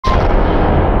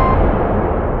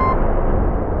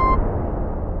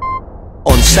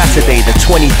Saturday the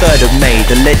 23rd of May,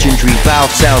 the legendary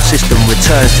Valve sound system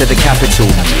returns to the capital,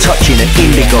 touching at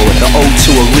Indigo at the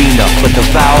O2 Arena for the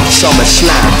Valve Summer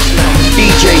Slam.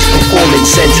 DJ's performing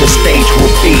center stage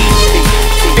will be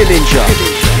DILLINJA,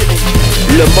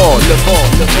 LEMONDE,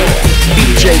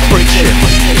 DJ Friction,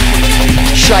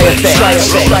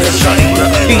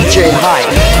 DJ Hype,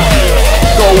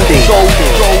 GOLDIE,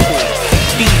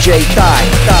 DJ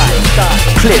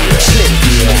CLIPZ,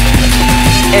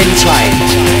 a-cyde,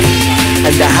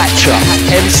 and the HATCHA.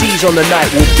 MCs on the night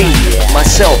will be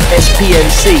myself,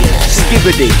 SPMC,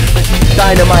 SKIBADEE,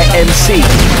 DYNAMITE MC,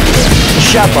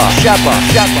 SHABBA,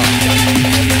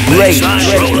 Rage,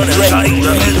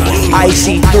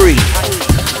 IC3,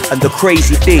 and the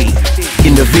Crazy D.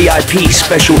 In the VIP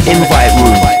special invite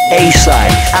room,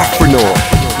 a-cyde, AFRONAUT,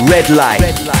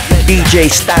 REDLIGHT, DJ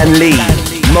STAN-LEY,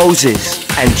 MOSUS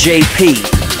and JAY P.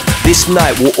 This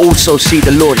night will also see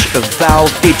the launch of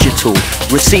Valve Digital.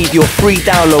 Receive your free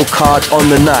download card on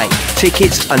the night.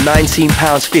 Tickets are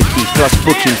 £19.50 plus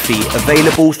booking fee,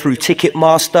 available through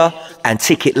Ticketmaster and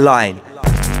Ticketline.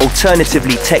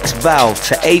 Alternatively, text Valve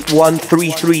to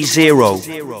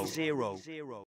 81330.